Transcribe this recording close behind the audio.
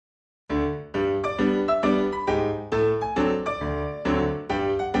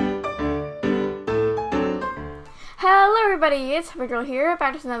Hello everybody, it's puppygirl here,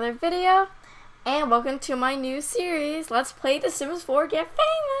 back with another video, and welcome to my new series, Let's Play The Sims 4 Get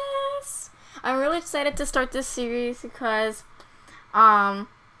Famous! I'm really excited to start this series because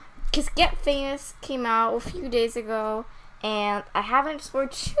Get Famous came out a few days ago, and I haven't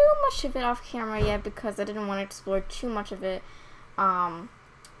explored too much of it off camera yet because I didn't want to explore too much of it,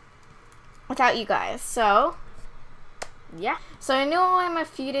 without you guys, so, yeah. So I know I'm a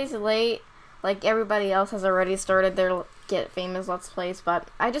few days late. Like everybody else has already started their Get Famous Let's Plays, but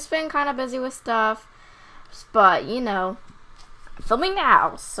I just been kind of busy with stuff. But, you know, I'm filming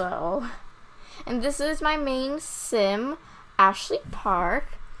now, so. And this is my main sim, Ashley Park.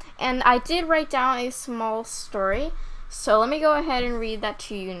 And I did write down a small story, so let me go ahead and read that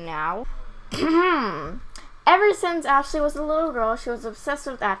to you now. Ever since Ashley was a little girl, she was obsessed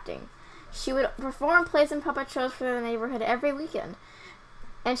with acting. She would perform plays and puppet shows for the neighborhood every weekend.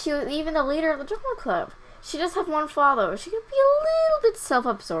 And she was even the leader of the drama club. She does have one flaw though. She can be a little bit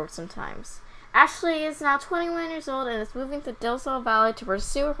self-absorbed sometimes. Ashley is now 21 years old and is moving to Del Sol Valley to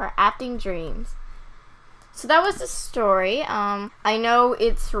pursue her acting dreams. So that was the story. I know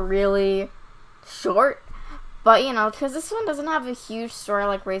it's really short, but you know, because this one doesn't have a huge story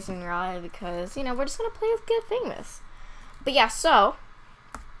like Raising Your Eye, because, you know, we're just gonna play with Get Famous. But yeah, so,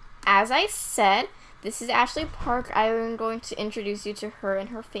 as I said, this is Ashley Park. I am going to introduce you to her and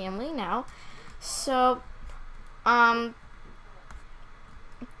her family now. So,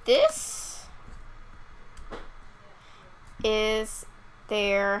 this is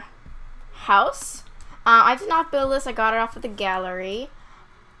their house. I did not build this. I got it off of the gallery.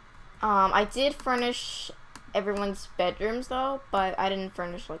 I did furnish everyone's bedrooms though, but I didn't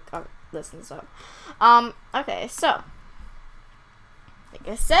furnish like this and stuff. Okay, so, like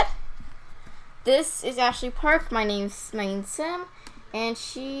I said, this is Ashley Park, my main sim, and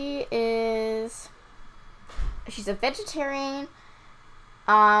she's a vegetarian,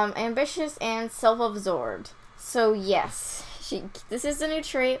 ambitious, and self-absorbed. So yes, this is a new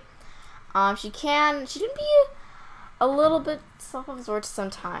trait. She can be a little bit self-absorbed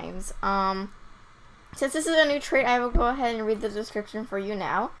sometimes. Since this is a new trait, I will go ahead and read the description for you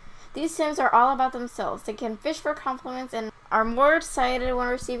now. These Sims are all about themselves. They can fish for compliments and are more excited when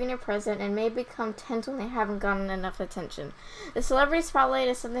receiving a present and may become tense when they haven't gotten enough attention. The celebrity spotlight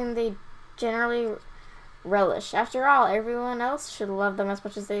is something they generally relish. After all, everyone else should love them as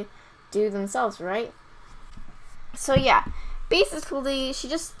much as they do themselves, right? So yeah, basically, she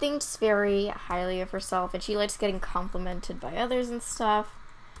just thinks very highly of herself and she likes getting complimented by others and stuff.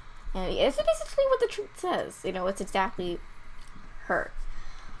 And it's basically what the trait says. You know, it's exactly her.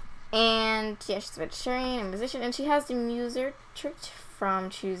 And yeah, she's a vegetarian and musician, and she has the muser trait from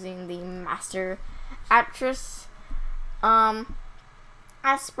choosing the master actress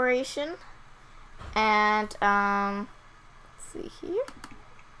aspiration. And let's see here.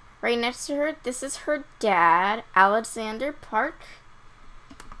 Right next to her, this is her dad, Alexander Park.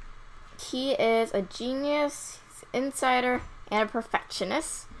 He is a genius, he's an insider, and a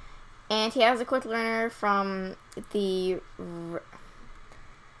perfectionist. And he has a quick learner from the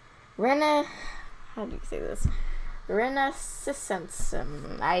how do you say this? Renaissance.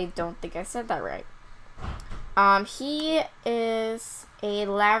 I don't think I said that right. He is a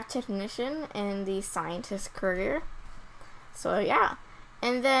lab technician in the scientist career. So yeah.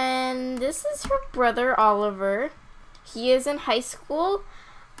 And then this is her brother, Oliver. He is in high school.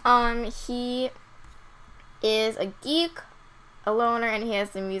 He is a geek, a loner, and he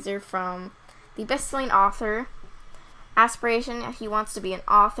has the muser from the best-selling author aspiration. He wants to be an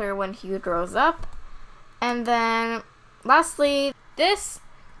author when he grows up. And then lastly, this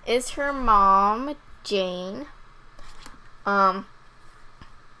is her mom, Jane.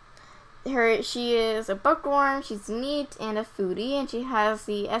 She is a bookworm, she's neat and a foodie, and she has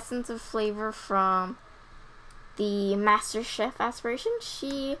the essence of flavor from the Master Chef aspiration.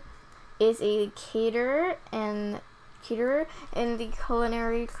 She is a caterer in the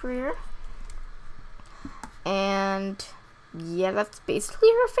culinary career. And yeah, that's basically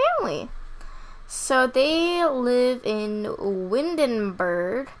her family. So they live in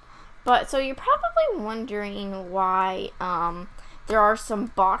Windenburg. But so you're probably wondering why there are some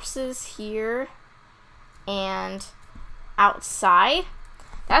boxes here and outside.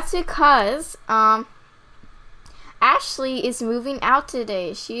 That's because Ashley is moving out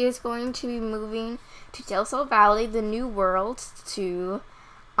today. She is going to be moving to Del Sol Valley, the new world, to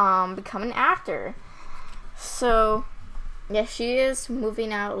become an actor. So, yeah, she is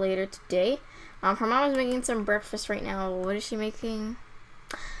moving out later today. Her mom is making some breakfast right now. What is she making?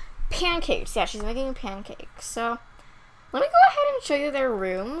 Pancakes. Yeah, she's making pancakes. So, let me go ahead and show you their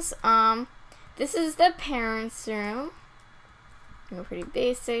rooms. This is the parents' room. They're pretty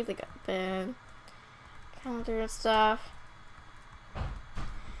basic. They got bed, counter and stuff.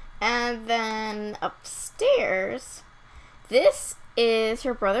 And then upstairs, this is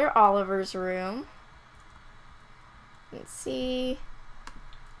her brother Oliver's room. Let's see.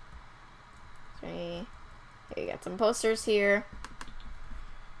 Okay, you got some posters here.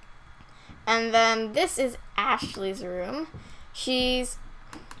 And then this is Ashley's room. She's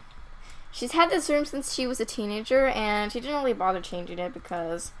had this room since she was a teenager, and she didn't really bother changing it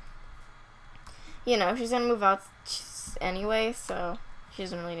because, you know, she's gonna move out anyway, so she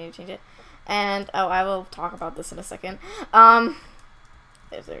doesn't really need to change it. And oh, I will talk about this in a second.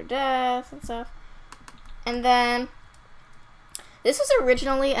 There's their desk and stuff. And then this was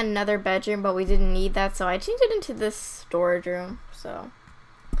originally another bedroom, but we didn't need that, so I changed it into this storage room. So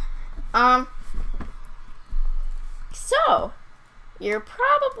you're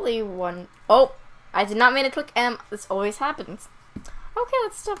probably oh, I did not mean to click M. This always happens. Okay,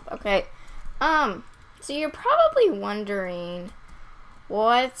 let's stop. Okay. So you're probably wondering,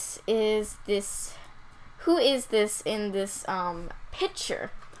 what is this? Who is this in this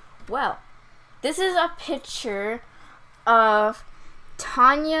picture? Well, this is a picture of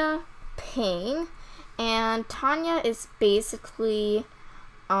Tanya Payne, and Tanya is basically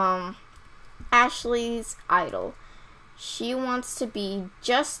Ashley's idol. She wants to be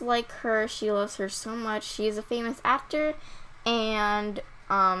just like her. She loves her so much. She is a famous actor and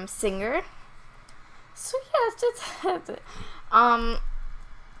singer. So yeah, that's it.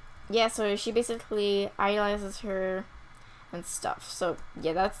 Yeah, so she basically idolizes her and stuff. So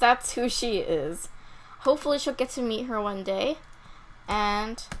yeah, that's who she is. Hopefully she'll get to meet her one day.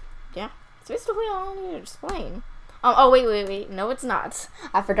 And yeah, that's basically all I need to explain. Oh wait. No, it's not.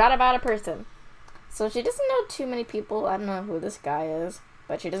 I forgot about a person. So she doesn't know too many people. I don't know who this guy is,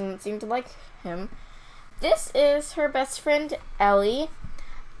 but she doesn't seem to like him. This is her best friend, Ellie.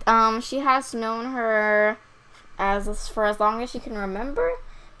 She has known her for as long as she can remember.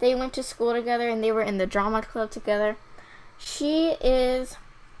 They went to school together and they were in the drama club together. She is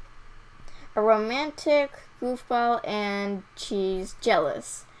a romantic goofball and she's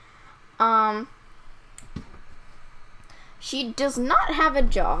jealous. She does not have a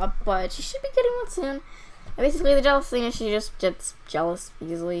job, but she should be getting one soon. And basically, the jealous thing is she just gets jealous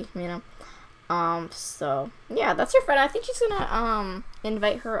easily, you know. So yeah, that's her friend. I think she's gonna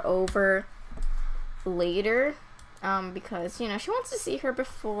invite her over later, because you know she wants to see her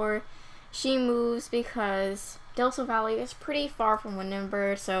before she moves, because Delta Valley is pretty far from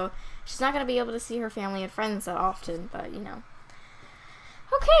Windenburg, so she's not gonna be able to see her family and friends that often. But you know.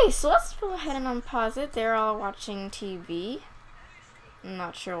 Okay, so let's go ahead and unpause it. They're all watching TV. I'm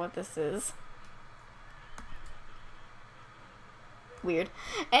not sure what this is. Weird.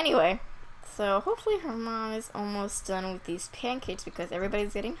 Anyway, so hopefully her mom is almost done with these pancakes because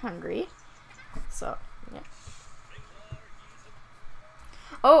everybody's getting hungry. So, yeah.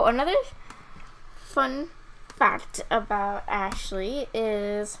 Oh, another fun fact about Ashley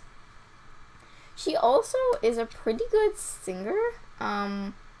is she also is a pretty good singer.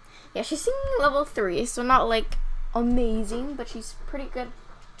 Yeah, she's singing level 3, so not like amazing, but she's pretty good.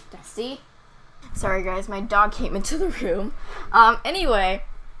 Dusty. Sorry guys, my dog came into the room. Anyway.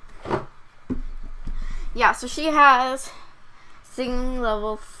 Yeah, so she has singing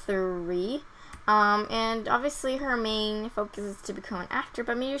level 3. And obviously her main focus is to become an actor,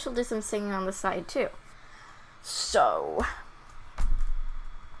 but maybe she'll do some singing on the side too. So,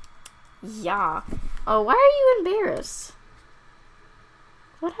 yeah. Oh, why are you embarrassed?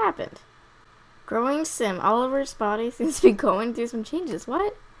 What happened? Growing sim. Oliver's body seems to be going through some changes.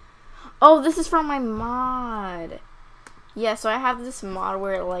 What? Oh, this is from my mod. Yeah, so I have this mod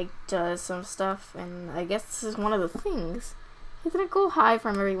where it like does some stuff, and I guess this is one of the things. He's gonna go hide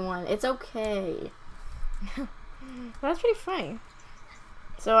from everyone. It's okay. That's pretty funny.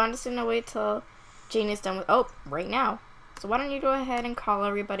 So I'm just gonna wait till Jane is done with. Oh, right now. So why don't you go ahead and call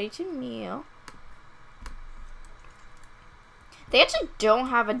everybody to meal? They actually don't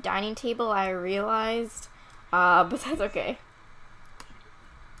have a dining table, I realized, but that's okay.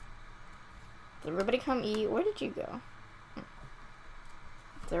 Did everybody come eat? Where did you go?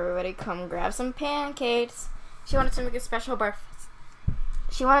 Did everybody come grab some pancakes? She wanted to make a special breakfast.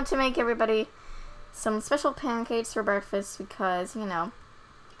 She wanted to make everybody some special pancakes for breakfast because, you know,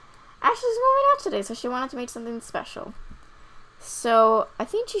 Ashley's moving out today, so she wanted to make something special. So I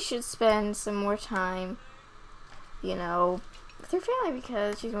think she should spend some more time, you know, with her family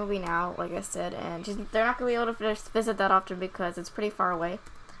because she's moving out, like I said, and they're not going to be able to visit that often because it's pretty far away.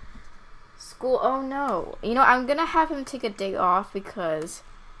 School, oh no. You know, I'm going to have him take a day off because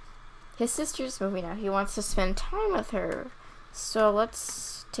his sister's moving out. He wants to spend time with her. So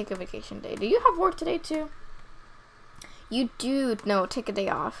let's take a vacation day. Do you have work today too? You do. No, take a day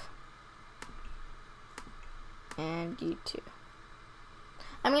off. And you too.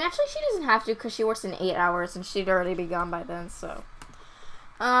 I mean, actually, she doesn't have to because she works in 8 hours and she'd already be gone by then, so.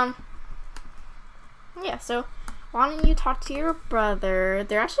 Yeah, so why don't you talk to your brother?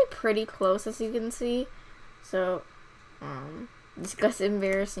 They're actually pretty close, as you can see. So, discuss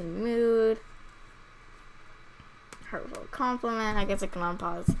embarrassing mood. Hurtful compliment. I guess I can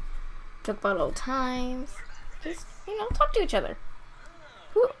unpause. Talk about old times. Just, you know, talk to each other.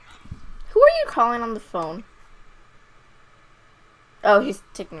 Who are you calling on the phone? Oh, he's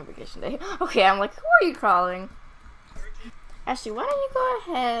taking a vacation day. Okay, I'm like, who are you calling? Actually, why don't you go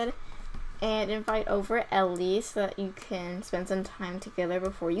ahead and invite over Ellie so that you can spend some time together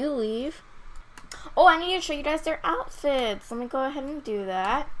before you leave. Oh, I need to show you guys their outfits. Let me go ahead and do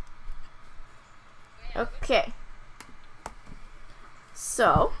that. Okay.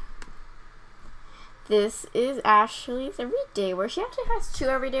 So, this is Ashley's everyday wear. She actually has 2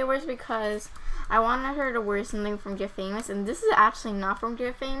 everyday wears because I wanted her to wear something from Get Famous, and this is actually not from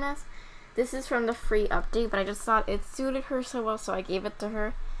Get Famous. This is from the free update, but I just thought it suited her so well, so I gave it to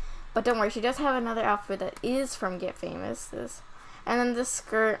her. But don't worry, she does have another outfit that is from Get Famous. And then the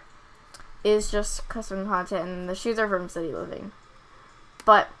skirt is just custom content, and the shoes are from City Living.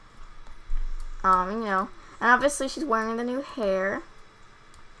 But, you know, and obviously she's wearing the new hair.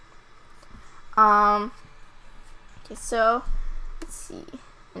 Okay, so, let's see.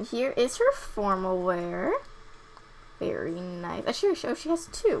 And here is her formal wear. Very nice. Actually, she has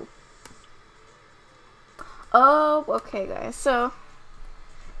 2. Oh, okay, guys. So,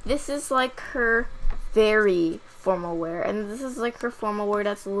 this is like her very formal wear. And this is like her formal wear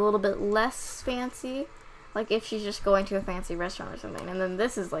that's a little bit less fancy. Like if she's just going to a fancy restaurant or something. And then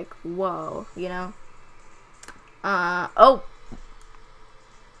this is like, whoa, you know? Oh.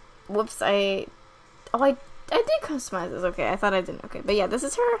 Whoops, I did customize this. Okay, I thought I didn't. Okay, but yeah, this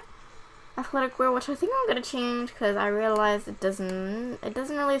is her athletic wear, which I think I'm gonna change because I realized it doesn't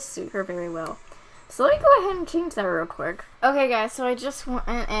really suit her very well. So let me go ahead and change that real quick. Okay, guys, so I just went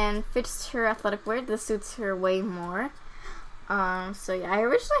and fixed her athletic wear. This suits her way more. So yeah, I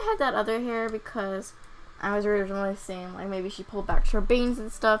originally had that other hair because I was originally saying like maybe she pulled back her bangs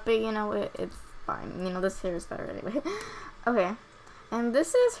and stuff, but you know it's fine. You know, this hair is better anyway. Okay. And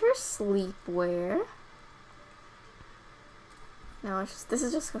this is her sleepwear. No, this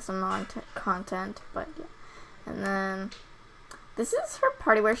is just custom content, but yeah. And then this is her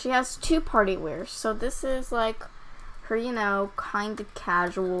party wear. She has 2 party wears. So this is like her, you know, kind of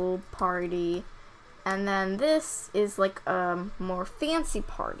casual party. And then this is like a more fancy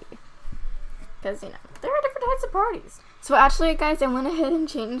party. Because, you know, there are different types of parties. So actually, guys, I went ahead and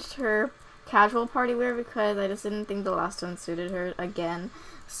changed her casual party wear because I just didn't think the last one suited her again.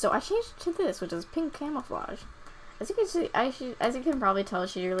 So I changed it to this, which is pink camouflage. As you can see, as you can probably tell,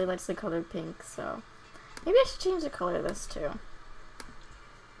 she really likes the color pink, so maybe I should change the color of this too.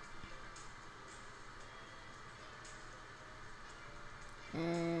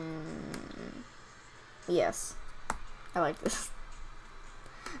 Yes, I like this.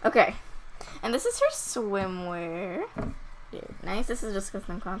 Okay, and this is her swimwear. Very nice. This is just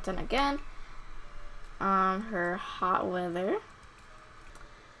custom content again. Her hot weather,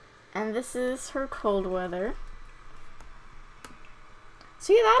 and this is her cold weather.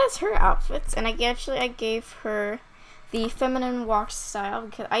 So yeah, that is her outfits, and I gave her the feminine walk style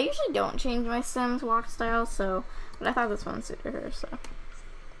because I usually don't change my Sims walk style, so but I thought this one suited her. So,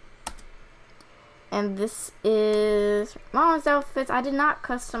 and this is Mom's outfits. I did not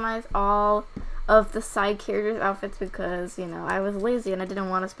customize all of the side characters' outfits because, you know, I was lazy and I didn't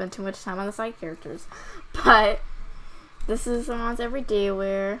want to spend too much time on the side characters. But this is Mom's everyday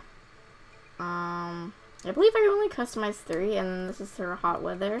wear. I believe I only customized 3, and this is her hot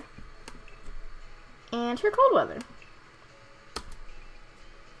weather and her cold weather.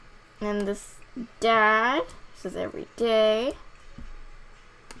 And this dad, this is everyday,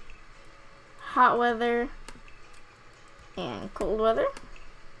 hot weather, and cold weather.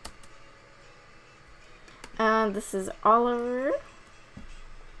 And this is Oliver,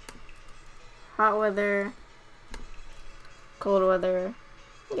 hot weather, cold weather.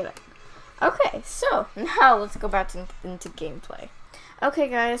 Look at that. Okay, so now let's go back into gameplay. Okay,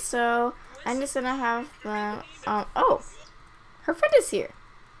 guys, so I'm just gonna have them. Oh, her friend is here.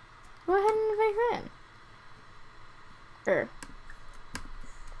 Go ahead and invite her in.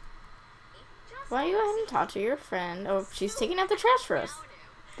 Why don't you go ahead and talk to your friend? Oh, she's taking out the trash for us.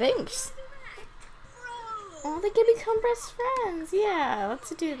 Thanks. Oh, they can become best friends. Yeah,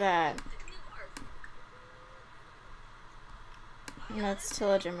 let's do that. Let's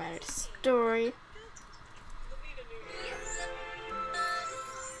tell a dramatic story.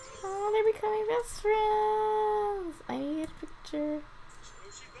 Oh, they're becoming best friends. I need a picture.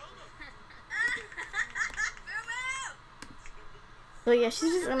 But yeah,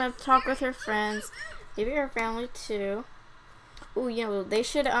 she's just gonna talk with her friends, maybe her family too. Ooh, you know, they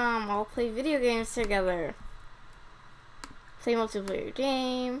should all play video games together. Play multiplayer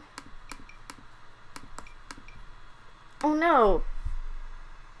game. Oh no!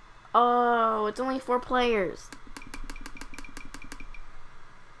 Oh, it's only 4 players.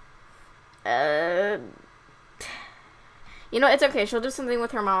 You know, it's okay. She'll do something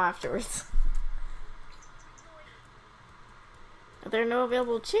with her mom afterwards. There are no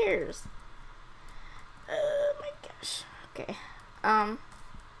available chairs. Oh my gosh. Okay.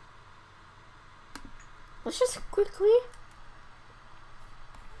 Let's just quickly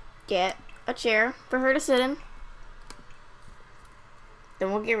get a chair for her to sit in.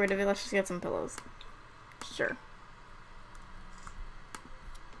 Then we'll get rid of it. Let's just get some pillows. Sure.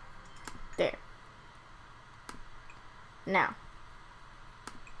 There. Now.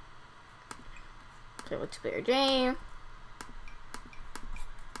 Play multiplayer game.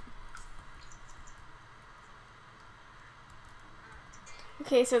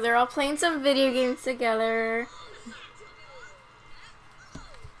 Okay, so they're all playing some video games together.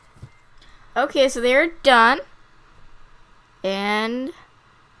 Okay, so they're done. And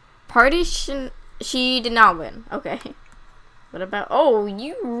party she did not win. Okay. What about, oh,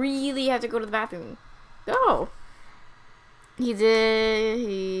 you really have to go to the bathroom. Go. He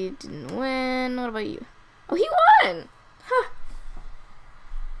didn't win. What about you? Oh, he won. Huh.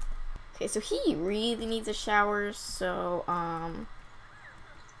 Okay, so he really needs a shower, so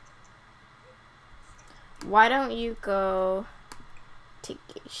why don't you go take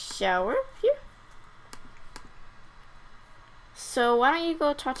a shower here? So why don't you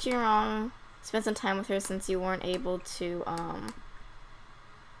go talk to your mom, spend some time with her since you weren't able to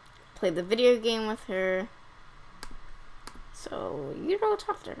play the video game with her. So you go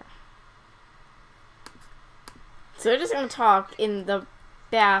talk to her. So they're just gonna talk in the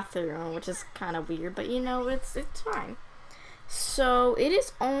bathroom, which is kind of weird, but you know, it's fine. So it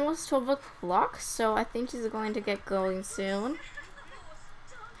is almost 12 o'clock, so I think she's going to get going soon.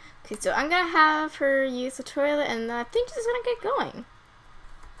 Okay, so I'm gonna have her use the toilet, and I think she's gonna get going.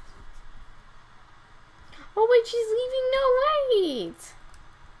 Oh wait, she's leaving. No, wait.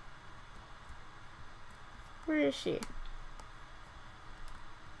 Where is she?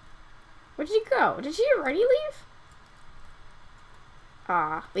 Where'd she go? Did she already leave?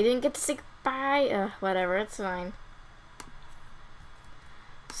 Ah, we didn't get to say goodbye. Whatever, it's fine.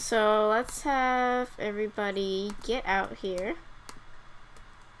 So let's have everybody get out here.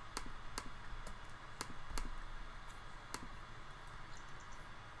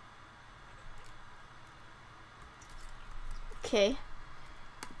 Okay.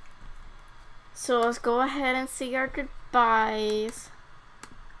 So let's go ahead and say our goodbyes.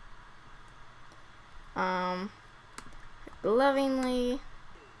 Lovingly.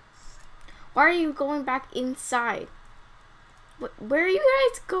 Why are you going back inside? Where are you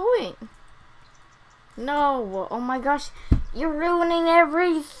guys going? No. Oh my gosh. You're ruining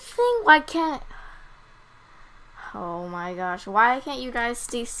everything. Why can't... Oh my gosh. Why can't you guys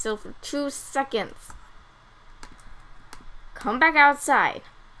stay still for 2 seconds? Come back outside.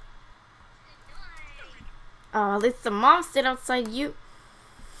 Oh, at least the mom stayed outside. You...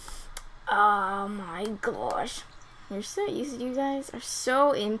 Oh my gosh. You're so easy. You guys are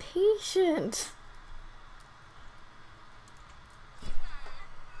so impatient.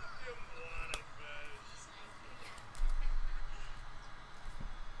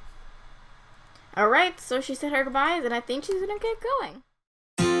 Alright, so she said her goodbyes, and I think she's gonna get going.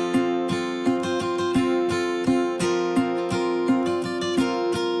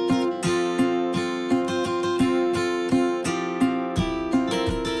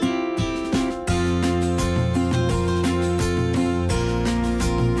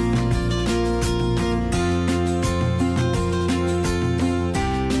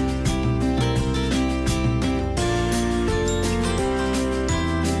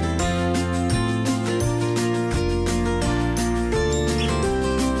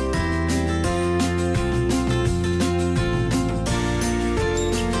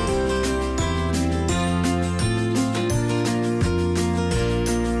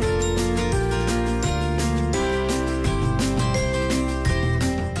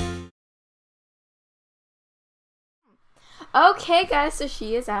 Okay guys, so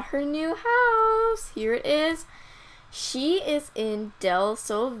she is at her new house. Here it is. She is in Del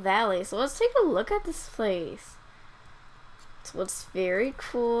Sol Valley. So let's take a look at this place. So it's very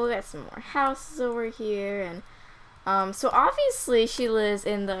cool. Got some more houses over here, and so obviously she lives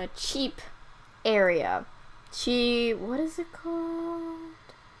in the cheap area. What is it called?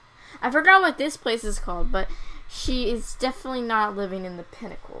 I forgot what this place is called, but she is definitely not living in the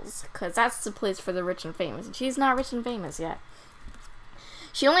Pinnacles, because that's the place for the rich and famous, and she's not rich and famous yet.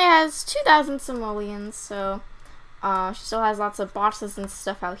 She only has 2,000 simoleons, so she still has lots of boxes and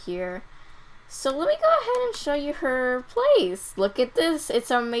stuff out here. So let me go ahead and show you her place. Look at this.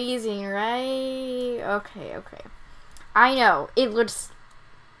 It's amazing, right? Okay. I know, it looks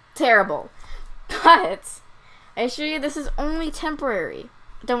terrible, but I assure you this is only temporary.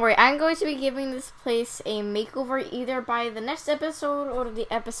 Don't worry, I'm going to be giving this place a makeover either by the next episode or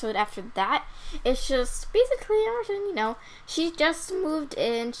the episode after that. It's just basically, you know, she just moved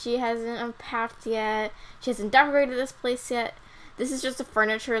in. She hasn't unpacked yet. She hasn't decorated this place yet. This is just the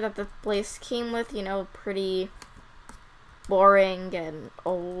furniture that the place came with, you know, pretty boring and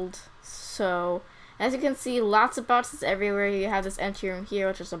old. So, as you can see, lots of boxes everywhere. You have this empty room here,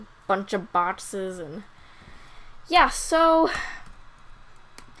 which is a bunch of boxes, and yeah, so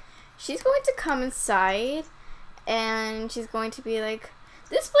she's going to come inside, and she's going to be like,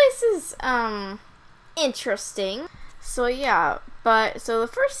 this place is, interesting. So yeah, so the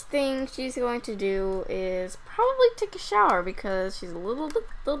first thing she's going to do is probably take a shower, because she's a little bit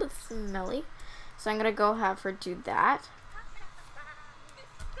smelly. So I'm gonna go have her do that.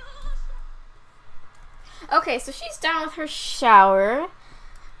 Okay, so she's done with her shower.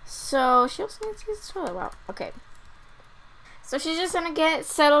 So she also needs to use the toilet. Wow, okay. So she's just gonna get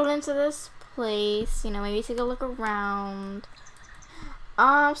settled into this place, you know, maybe take a look around.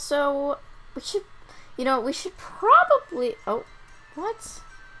 So we should probably, oh, what?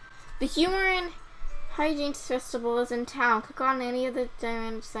 The Humor and Hygiene Festival is in town. Click on any of the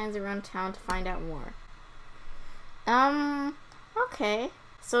diamond signs around town to find out more. Okay.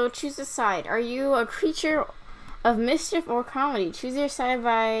 So choose a side. Are you a creature of mischief or comedy? Choose your side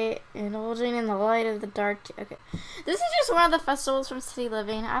by indulging in the light of the dark. Okay. This is just one of the festivals from City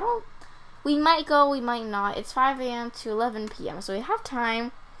Living. We might go, we might not. It's 5 a.m. to 11 p.m. So we have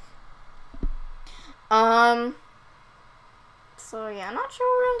time. So yeah, I'm not sure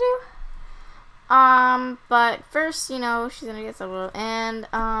what we're gonna do. But first, you know, she's gonna get settled, and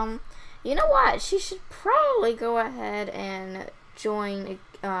you know what? She should probably go ahead and join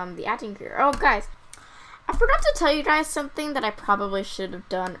the acting career. Oh, guys, I forgot to tell you guys something that I probably should have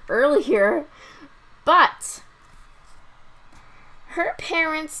done earlier, but her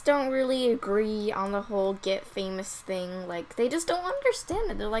parents don't really agree on the whole Get Famous thing. Like, they just don't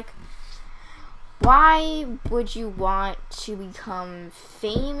understand it. They're like, why would you want to become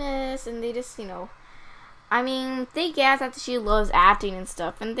famous? And they just, you know, I mean, they get that she loves acting and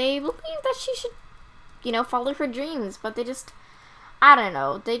stuff, and they believe that she should, you know, follow her dreams, but they just, I don't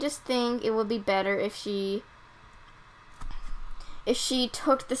know, they just think it would be better if she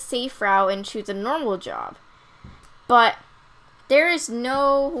took the safe route and choose a normal job. But there is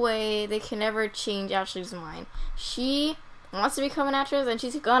no way they can ever change Ashley's mind. She wants to become an actress, and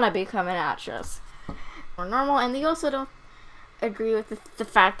she's gonna become an actress. Or normal, and they also don't agree with the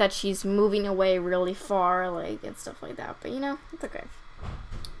fact that she's moving away really far, like, and stuff like that. But, you know, it's okay.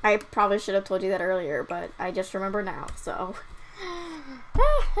 I probably should have told you that earlier, but I just remember now, so.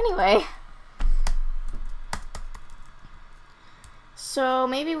 Anyway. So,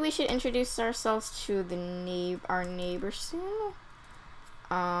 maybe we should introduce ourselves to our neighbor soon.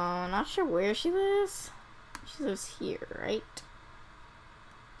 Not sure where she lives. She lives here, right?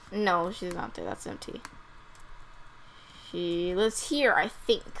 No, she's not there. That's empty. She lives here, I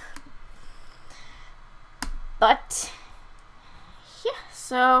think. But, yeah,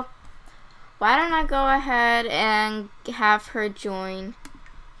 so why don't I go ahead and have her join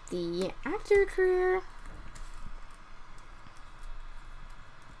the actor career?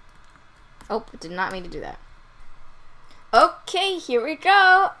 Oh, did not mean to do that. Okay, here we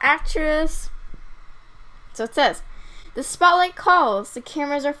go, actress. So it says, the spotlight calls, the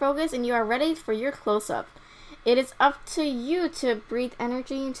cameras are focused, and you are ready for your close-up. It is up to you to breathe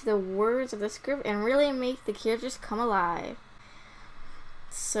energy into the words of the script and really make the characters come alive.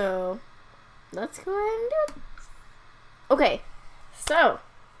 So, let's go ahead and do it. Okay, so,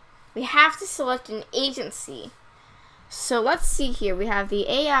 we have to select an agency. So, let's see here. We have the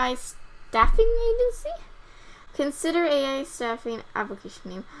AI Staffing Agency. Consider AI Staffing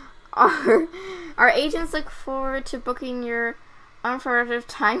application name. Our agents look forward to booking your unproductive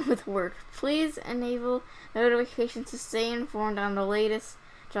time with work. Please enable notifications to stay informed on the latest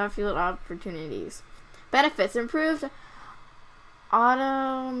job field opportunities. Benefits: improved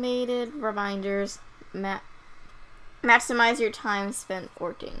automated reminders, maximize your time spent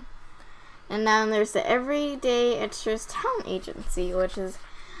working. And then there's the Everyday Extras Talent Agency, which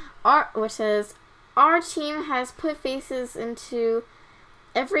says our team has put faces into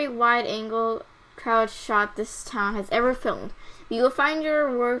every wide-angle crowd shot this town has ever filmed. You will find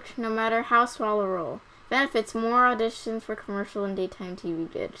your work no matter how small a role. Benefits: more auditions for commercial and daytime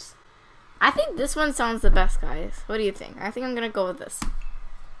TV bids. I think this one sounds the best, guys. What do you think? I think I'm gonna go with this.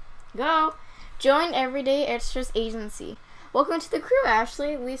 Go! Join Everyday Extras Agency. Welcome to the crew,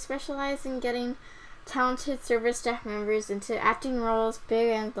 Ashley. We specialize in getting talented service staff members into acting roles, big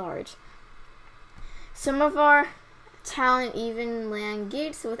and large. Some of our talent even land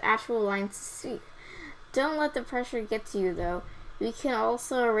gigs with actual lines to speak. Don't let the pressure get to you, though. We can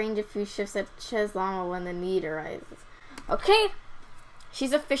also arrange a few shifts at Ches Llama when the need arises. Okay,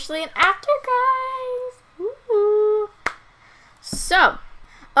 she's officially an actor, guys. Woo-hoo. So,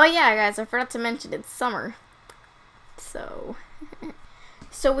 oh yeah, guys, I forgot to mention it's summer. So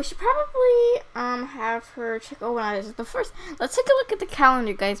we should probably have her check over on it. But first, let's take a look at the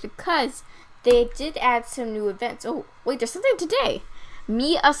calendar, guys, because they did add some new events. Oh, wait, there's something today.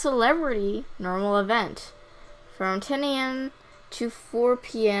 Meet a Celebrity normal event from 10 a.m. to 4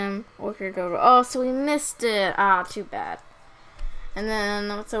 p.m. Oh, so we missed it. Ah, too bad. And then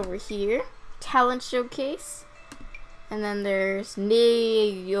what's over here? Talent Showcase. And then there's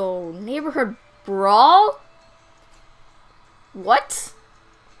Neighborhood Brawl. What?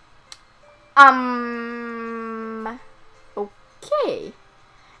 Okay.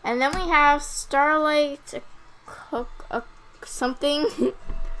 And then we have Starlight, something,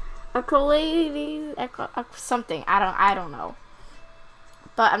 something. I don't know.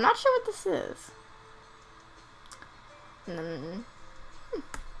 But I'm not sure what this is. And then,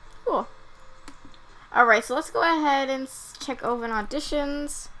 cool. All right, so let's go ahead and check over in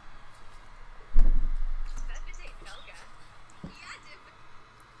auditions.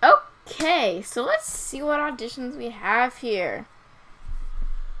 Okay, so let's see what auditions we have here.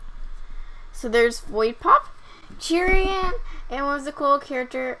 So there's Void Pop, Cheerian, and whimsical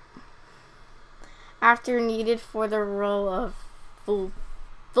character actor needed for the role of Vulpus.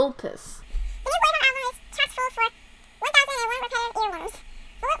 The new Void Pop album is chock full for 1,001 repetitive earworms.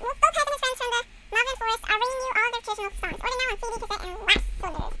 Vulpus and his friends from the Malvern Forest are bringing you all their traditional songs. Order now on CD, cassette, and wax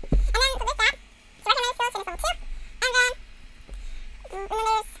cylinders. And then with that, it's recognized skills in level 2. And then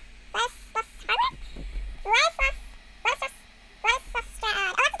there's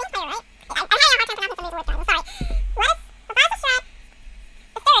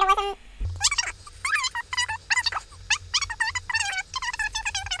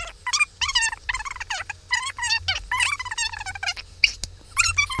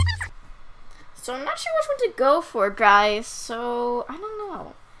So I'm not sure which one to go for, guys. So I don't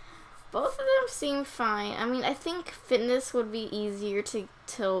know. Both of them seem fine. I mean, I think fitness would be easier to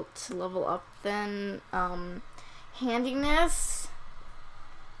level up than handiness.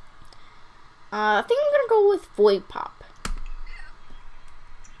 I think I'm gonna go with Void Pop.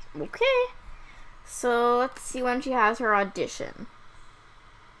 Okay. So let's see when she has her audition.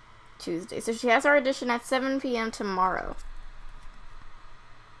 Tuesday. So she has her audition at 7 p.m. tomorrow.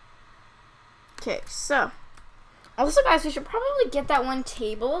 Okay, so also, guys, we should probably get that one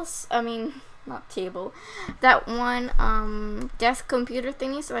that one desk computer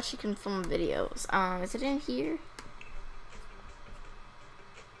thingy so that she can film videos. Is it in here?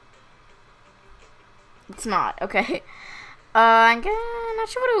 It's not. Okay. I'm not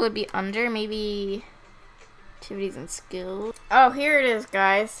sure what it would be under. Maybe activities and skills. Oh, here it is,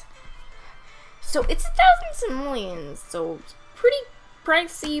 guys. So it's 1,000 simoleons, so it's pretty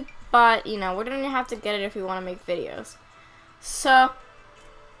pricey. But, you know, we're going to have to get it if we want to make videos. So,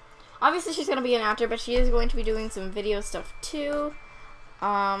 obviously she's going to be an actor, but she is going to be doing some video stuff too.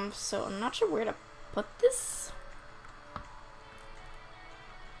 So I'm not sure where to put this. I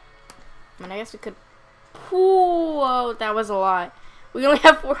mean, I guess we could... Whoa, that was a lot. We only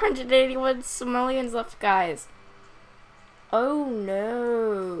have 481 simoleons left, guys. Oh,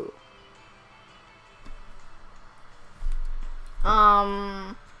 no.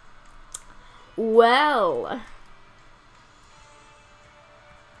 Well,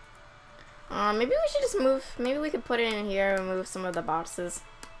 maybe we should just move, maybe we could put it in here and move some of the boxes.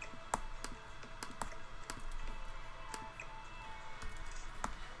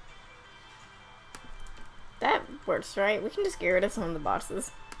 That works, right? We can just get rid of some of the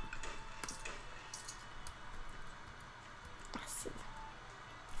boxes.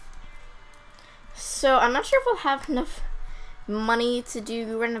 So, I'm not sure if we'll have enough money to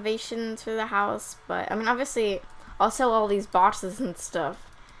do renovations for the house, but I mean, obviously I'll sell all these boxes and stuff,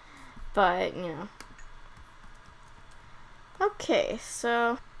 but you know, Okay,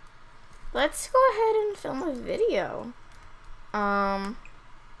 so let's go ahead and film a video.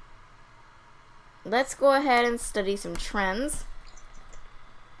 Let's go ahead and study some trends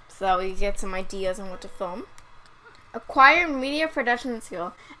so that we get some ideas on what to film. Acquire media production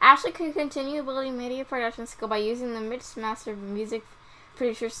skill. Ashley can continue building media production skill by using the Mixmaster music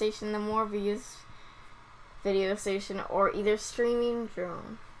producer station, the More Views video station, or either streaming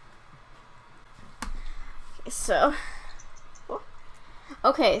drone.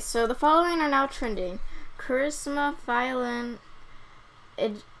 Okay, so the following are now trending: charisma, violin,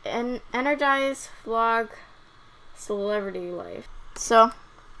 energize, vlog, celebrity life. So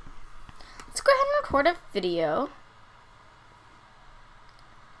let's go ahead and record a video.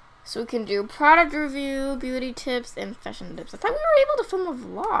 So we can do product review, beauty tips, and fashion tips. I thought we were able to film a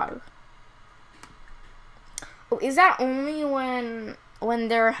vlog. Oh, is that only when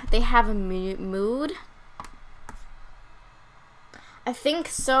they have a mood? I think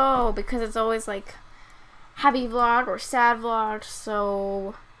so, because it's always like happy vlog or sad vlog.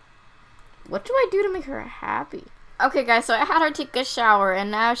 So what do I do to make her happy? Okay guys, so I had her take a shower and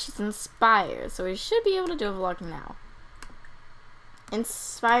now she's inspired. So we should be able to do a vlog now.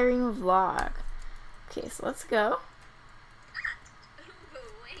 Inspiring vlog. Okay, so let's go.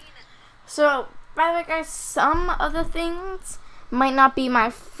 So, by the way guys, some of the things might not be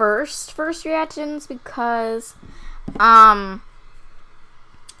my first reactions because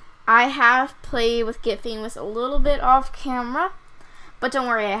I have played with Get Famous a little bit off camera, but don't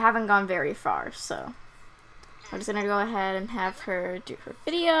worry, I haven't gone very far, so I'm just gonna go ahead and have her do her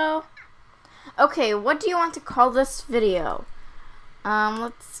video. Okay, what do you want to call this video?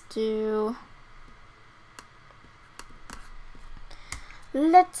 Let's do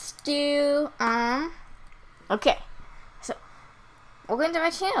okay, so welcome to my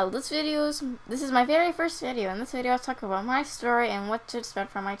channel. This is my very first video. In this video I'll talk about my story and what to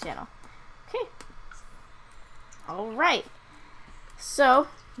expect from my channel. Okay, alright, so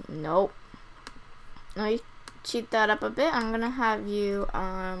nope, let me cheat that up a bit. I'm gonna have you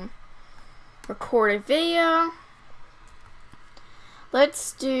record a video.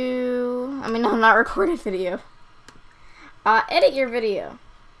 Let's do, no, not record a video. Edit your video.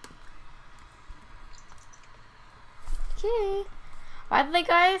 Okay. By the way,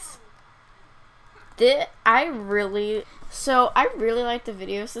 guys, I really like the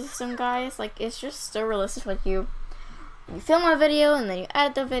video system, guys. Like, it's just so realistic. Like, you film a video and then you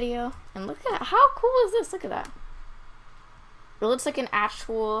edit the video. And look at how cool is this? Look at that. It looks like an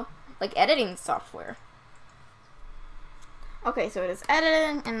actual, like, editing software. Okay, so it is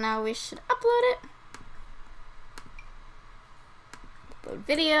editing, and now we should upload it. Upload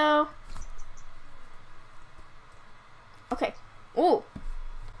video. Okay. Ooh.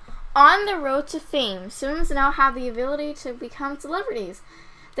 On the road to fame, Sims now have the ability to become celebrities.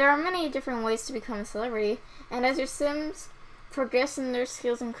 There are many different ways to become a celebrity, and as your Sims progress in their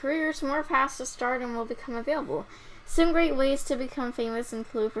skills and careers, more paths to stardom will become available. Some great ways to become famous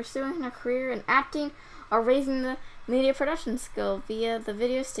include pursuing a career in acting or raising the media production skill via the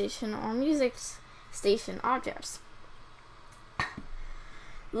video station or music station objects.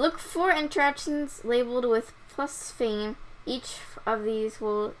 Look for interactions labeled with plus fame. Each of these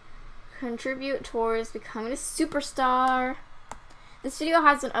will contribute towards becoming a superstar. This video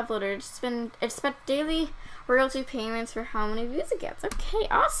has been uploaded. Expect daily royalty payments for how many views it gets. Okay,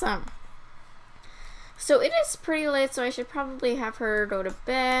 awesome. So it is pretty late, so I should probably have her go to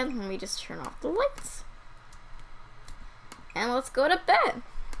bed. Let me just turn off the lights. And let's go to bed.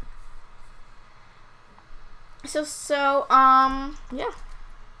 Yeah.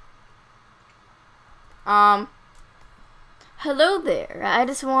 Hello there. I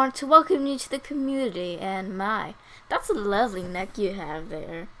just want to welcome you to the community, and that's a lovely neck you have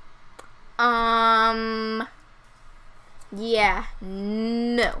there. Yeah,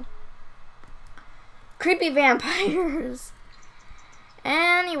 no. Creepy vampires.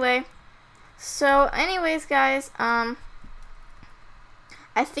 Anyways, guys, I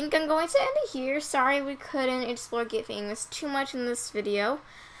think I'm going to end it here. Sorry we couldn't explore Get Famous too much in this video,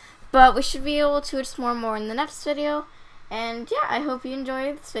 but we should be able to explore more in the next video. And yeah, I hope you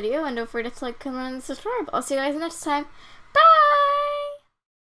enjoyed this video, and don't forget to like, comment, and subscribe. I'll see you guys next time. Bye!